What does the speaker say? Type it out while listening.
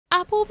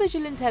Apple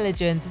Visual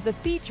Intelligence is a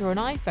feature on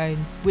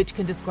iPhones which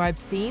can describe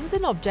scenes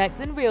and objects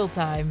in real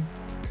time.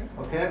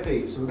 Okay,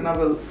 Pete, so we're going to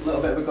have a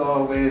little bit of a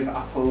go with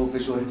Apple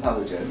Visual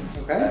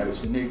Intelligence, which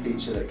is a new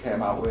feature that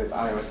came out with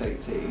iOS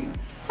 18.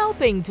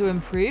 Helping to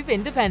improve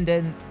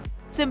independence.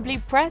 Simply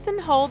press and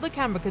hold the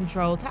camera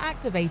control to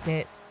activate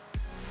it.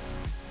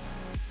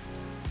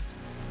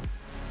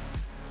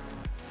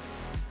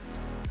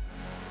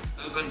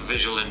 Open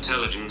Visual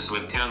Intelligence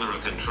with camera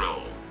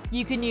control.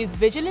 You can use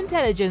Visual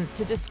Intelligence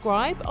to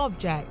describe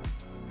objects,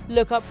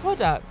 look up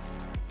products.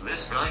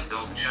 This guide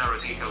dog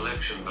charity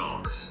collection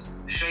box,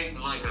 shaped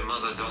like a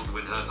mother dog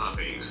with her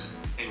puppies,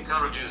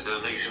 encourages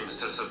donations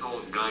to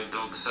support guide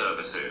dog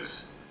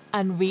services.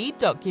 And read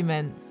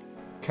documents.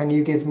 Can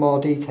you give more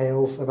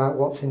details about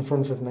what's in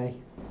front of me?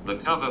 The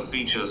cover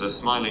features a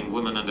smiling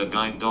woman and a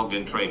guide dog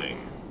in training,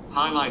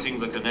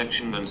 highlighting the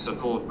connection and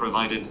support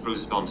provided through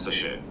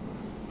sponsorship.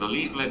 The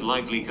leaflet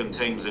likely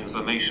contains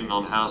information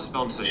on how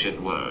sponsorship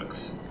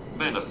works,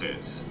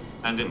 benefits,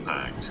 and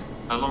impact,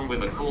 along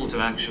with a call to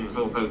action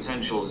for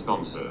potential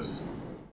sponsors.